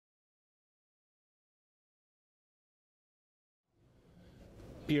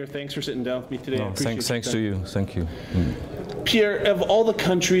Pierre, thanks for sitting down with me today. No, thanks to you. Thank you. Pierre, of all the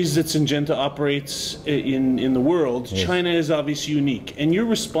countries that Syngenta operates in the world, yes, China is obviously unique, and you're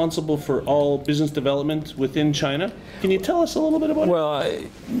responsible for all business development within China. Can you tell us a little bit about it? Well,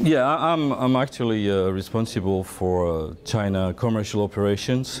 I'm actually responsible for China commercial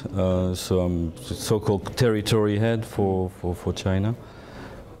operations, so I'm so-called territory head for China.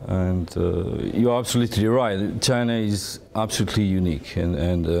 And you're absolutely right. China is absolutely unique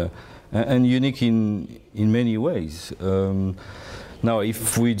and unique in many ways. Now,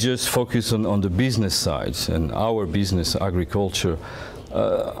 if we just focus on the business sides and our business, agriculture,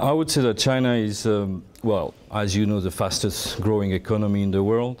 I would say that China is, well, as you know, the fastest growing economy in the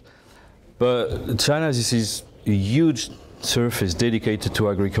world. But China, this is a huge surface dedicated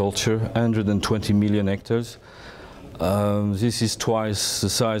to agriculture, 120 million hectares. This is twice the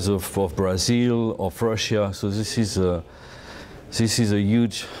size of Brazil, of Russia, so this is a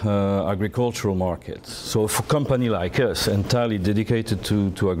huge agricultural market. So for a company like us, entirely dedicated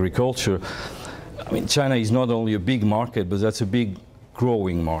to agriculture, I mean, China is not only a big market, but that's a big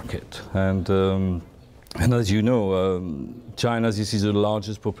growing market. And as you know, China, this is the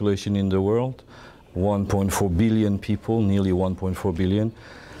largest population in the world, 1.4 billion people, nearly 1.4 billion.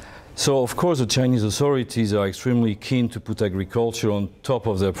 So, of course, the Chinese authorities are extremely keen to put agriculture on top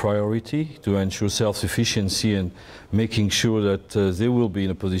of their priority to ensure self-sufficiency and making sure that they will be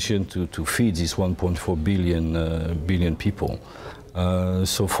in a position to feed these 1.4 billion people.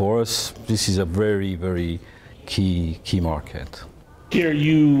 So for us, this is a very, very key market. Pierre,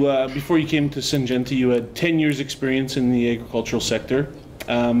 you, before you came to Syngenta, you had 10 years experience in the agricultural sector.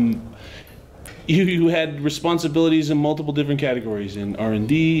 You had responsibilities in multiple different categories, in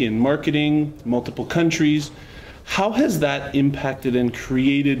R&D, in marketing, multiple countries. How has that impacted and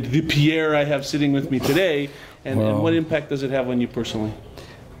created the Pierre I have sitting with me today, and what impact does it have on you personally?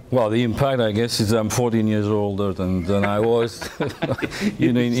 Well, the impact, I guess, is I'm 14 years older than I was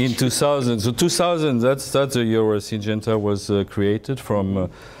you know, in 2000. So 2000, that's the year where Syngenta was created, from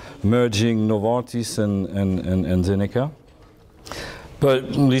merging Novartis and Seneca.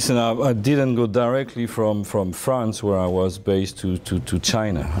 But listen, I didn't go directly from France, where I was based, to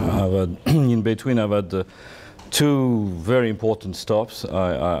China. In between, I've had two very important stops.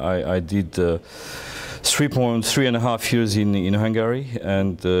 I did 3.5 years in Hungary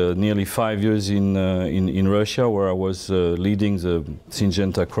and nearly 5 years in Russia, where I was leading the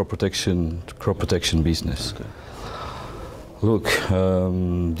Syngenta crop protection business. Okay. Look,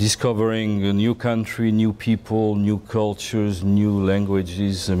 discovering a new country, new people, new cultures, new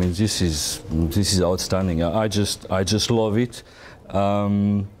languages. I mean, this is outstanding. I just love it.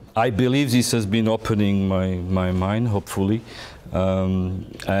 I believe this has been opening my mind, hopefully.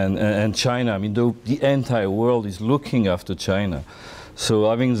 And China. I mean, the entire world is looking after China.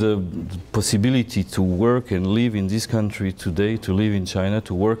 So having the possibility to work and live in this country today, to live in China,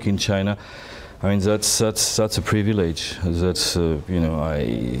 to work in China, I mean, that's a privilege. That's you know,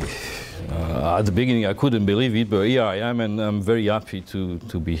 at the beginning I couldn't believe it, but here I am, and I'm very happy to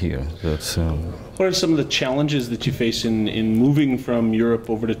be here. That's. What are some of the challenges that you face in moving from Europe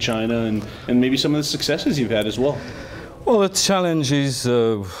over to China, and maybe some of the successes you've had as well? Well, the challenges,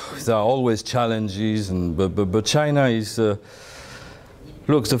 there are always challenges, but China is.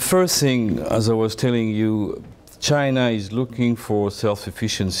 Look, the first thing, as I was telling you, China is looking for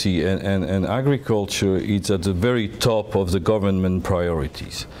self-sufficiency, and agriculture is at the very top of the government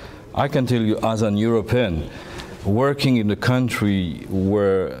priorities. I can tell you, as an European, working in a country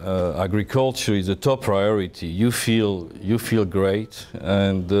where agriculture is a top priority, you feel great,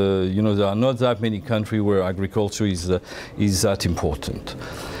 and you know, there are not that many countries where agriculture is that important.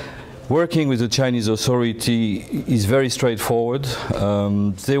 Working with the Chinese authority is very straightforward.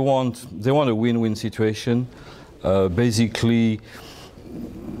 They want a win-win situation. Basically,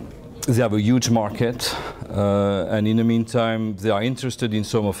 they have a huge market, and in the meantime, they are interested in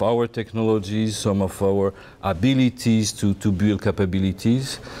some of our technologies, some of our abilities to build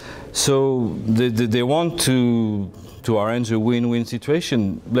capabilities. So they want to arrange a win-win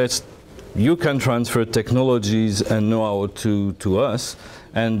situation. You can transfer technologies and know-how to us,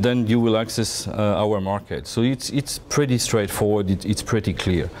 and then you will access our market. So it's pretty straightforward. It's pretty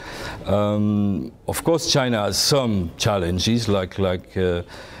clear. Of course, China has some challenges, like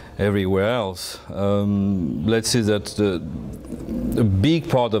everywhere else. Let's say that a big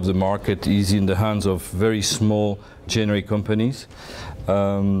part of the market is in the hands of very small generic companies,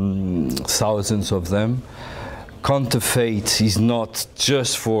 thousands of them. counterfeit is not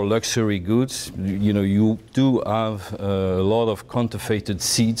just for luxury goods. You know, you do have a lot of counterfeited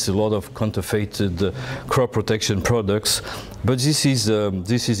seeds, a lot of counterfeited crop protection products, but this is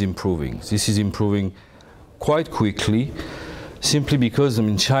improving. This is improving quite quickly, simply because, I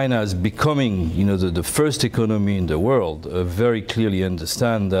mean, China is becoming, you know, the first economy in the world. Very clearly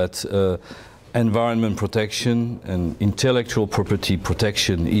understand that environment protection and intellectual property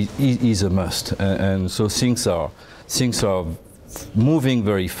protection is a must, and so things are moving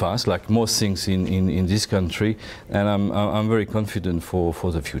very fast, like most things in this country, and I'm very confident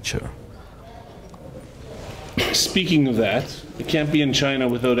for the future. Speaking of that, I can't be in China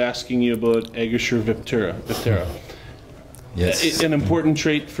without asking you about Agasure viptera. Yes. An important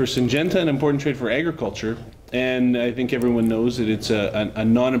trait for Syngenta, an important trait for agriculture, and I think everyone knows that it's a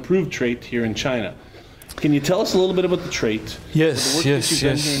non-approved trait here in China. Can you tell us a little bit about the trait? Yes, the work yes, that you've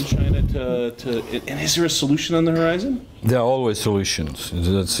done here in China and is there a solution on the horizon? There are always solutions.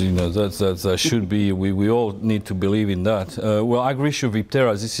 That's, you know, that should be. We all need to believe in that. Well, Agasure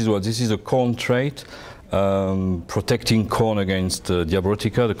viptera. This is a corn trait. Protecting corn against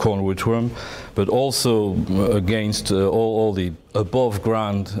diabrotica, the corn rootworm, but also against all the above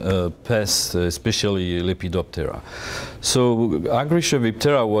ground pests, especially Lepidoptera. So Agasure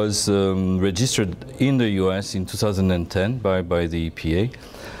viptera was registered in the US in 2010 by the EPA.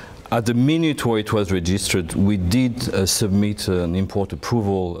 At the minute where it was registered, we did submit an import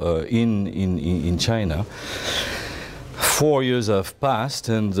approval in China. 4 years have passed,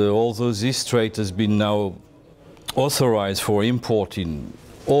 and although this trait has been now authorized for import in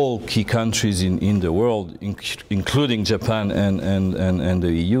all key countries in the world, including Japan and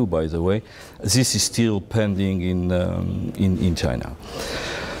the EU, by the way, this is still pending in China.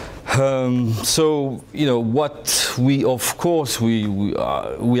 So, you know, what we, of course, we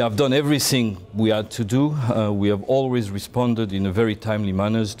have done everything we had to do. We have always responded in a very timely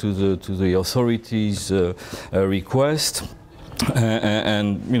manner to the authorities' request,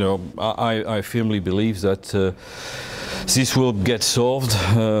 and you know, I firmly believe that this will get solved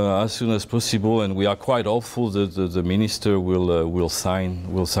as soon as possible, and we are quite hopeful that the minister will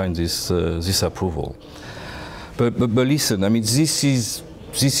sign this approval. But listen, I mean, this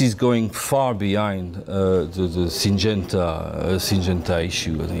is going far behind the Syngenta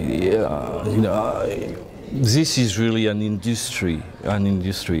issue. You know, this is really an industry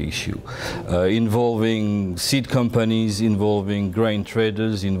issue involving seed companies, involving grain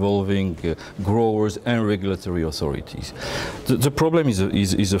traders, involving growers and regulatory authorities. The problem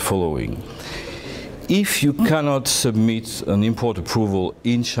is the following. If you cannot submit an import approval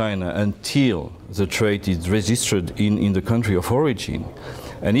in China until the trait is registered in the country of origin,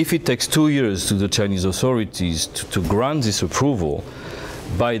 and if it takes 2 years to the Chinese authorities to grant this approval,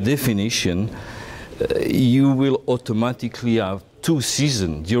 by definition, you will automatically have 2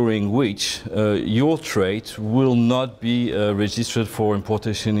 seasons during which your trait will not be registered for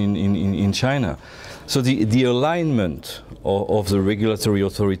importation in China. So the alignment of the regulatory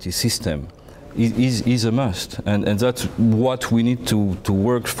authority system is a must, and that's what we need to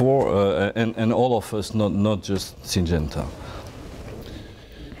work for, and all of us, not just Syngenta.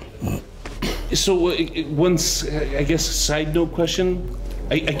 So once, I guess, a side note question,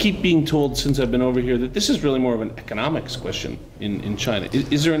 I keep being told since I've been over here that this is really more of an economics question in China.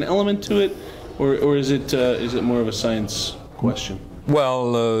 Is there an element to it, or is it more of a science question?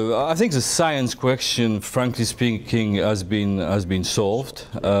 Well, I think the science question, frankly speaking, has been solved.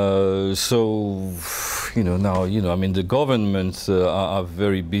 So, you know, now, you know, I mean, the governments have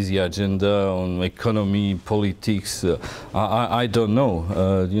very busy agenda on economy, politics. I don't know.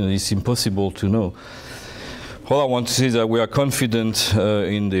 You know, it's impossible to know. All I want to say is that we are confident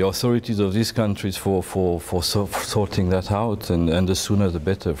in the authorities of these countries for sorting that out, and the sooner the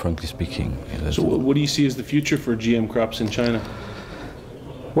better, frankly speaking. So, what do you see as the future for GM crops in China?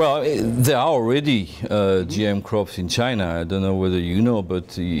 Well, there are already GM crops in China. I don't know whether you know,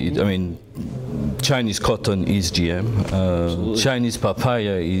 but I mean, Chinese cotton is GM. Chinese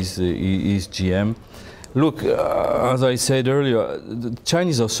papaya is GM. Look, as I said earlier, the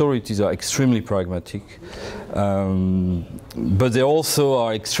Chinese authorities are extremely pragmatic, but they also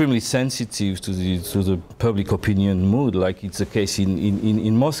are extremely sensitive to the public opinion mood, like it's the case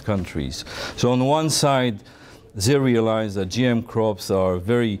in most countries. So on one side, they realize that GM crops are a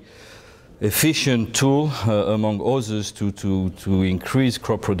very efficient tool, among others, to increase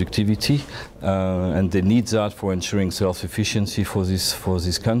crop productivity, and they need that for ensuring self-sufficiency for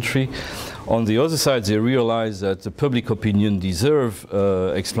this country. On the other side, they realize that the public opinion deserves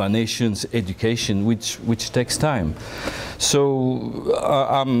explanations, education, which takes time. So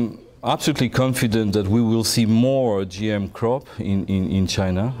absolutely confident that we will see more GM crop in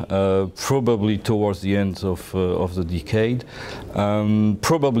China, probably towards the end of the decade.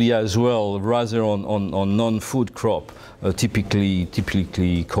 Probably as well, rather on non-food crop,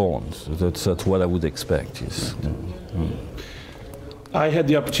 typically corn. So that's what I would expect. Yes. I had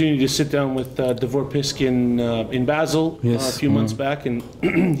the opportunity to sit down with Davor Pisk in Basel a few months back, and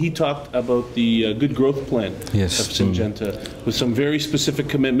he talked about the good growth plan of Syngenta, with some very specific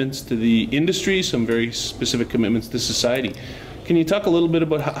commitments to the industry, some very specific commitments to society. Can you talk a little bit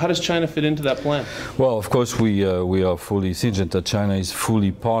about how does China fit into that plan? Well, of course, we are fully, Syngenta China is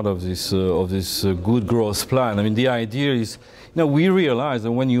fully part of this good growth plan. I mean, the idea is, we realize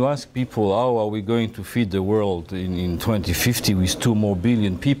that when you ask people how are we going to feed the world in 2050 with 2 more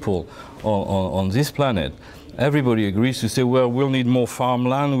billion people on this planet, everybody agrees to say, well, we'll need more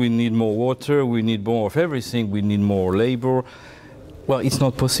farmland, we need more water, we need more of everything, we need more labor. Well, it's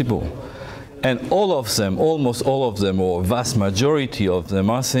not possible. And all of them, almost all of them, or a vast majority of them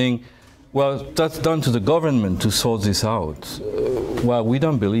are saying, well, that's down to the government to sort this out. Well, we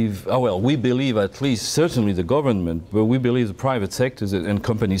don't believe, we believe at least, certainly the government, but we believe the private sectors and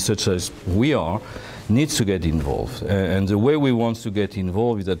companies such as we are needs to get involved. And the way we want to get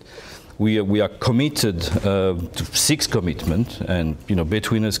involved is that we are committed to 6 commitment, and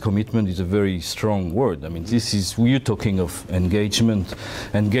between us commitment is a very strong word. I mean, we're talking of engagement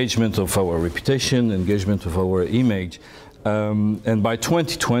of our reputation, engagement of our image. And by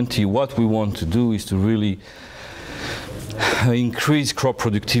 2020, what we want to do is to really increase crop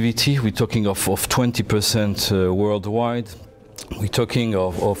productivity. We're talking of 20% worldwide. We're talking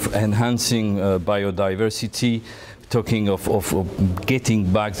of enhancing biodiversity. Talking of getting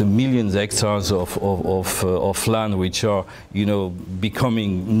back the millions of hectares of land which are,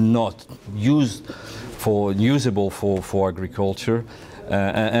 becoming not usable for agriculture.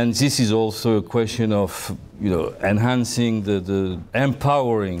 And this is also a question of enhancing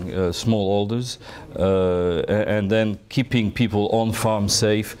empowering smallholders, and then keeping people on farm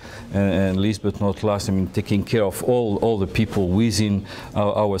safe, and last but not last, I mean, taking care of all the people within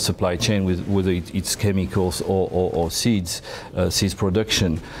our supply chain, whether it's chemicals or seeds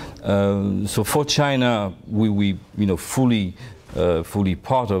production. So for China, we fully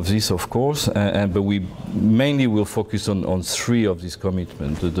part of this, of course, but we mainly will focus on 3 of these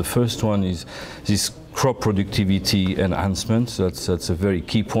commitments. The first one is this crop productivity enhancement. That's a very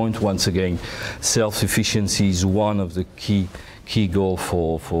key point. Once again, self-sufficiency is one of the key goal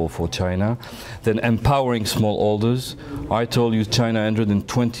for China. Then empowering smallholders. I told you China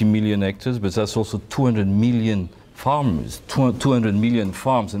 120 million hectares, but that's also 200 million farmers, 200 million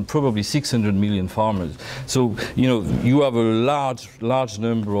farms, and probably 600 million farmers. So, you have a large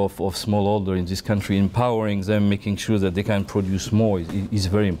number of smallholders in this country. Empowering them, making sure that they can produce more is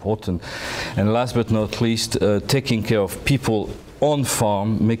very important. And last but not least, taking care of people on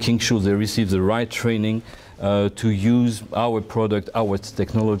farm, making sure they receive the right training to use our product, our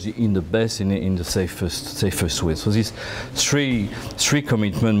technology in the best, in the safest way. So these three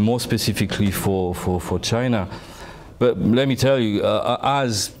commitments, more specifically for China. But let me tell you,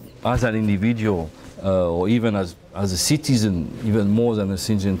 as an individual, or even as a citizen, even more than a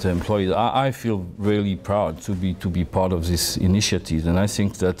Syngenta employee, I feel really proud to be part of this initiative, and I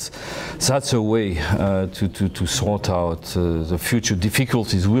think that's a way to sort out the future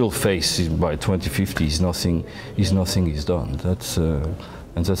difficulties we'll face by 2050. Nothing is done.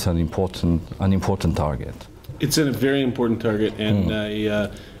 And that's an important target. It's a very important target,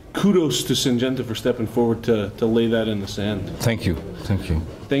 and kudos to Syngenta for stepping forward to lay that in the sand. Thank you.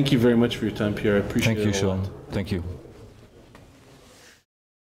 Thank you very much for your time, Pierre. I appreciate it. Thank you, Shawn. Thank you.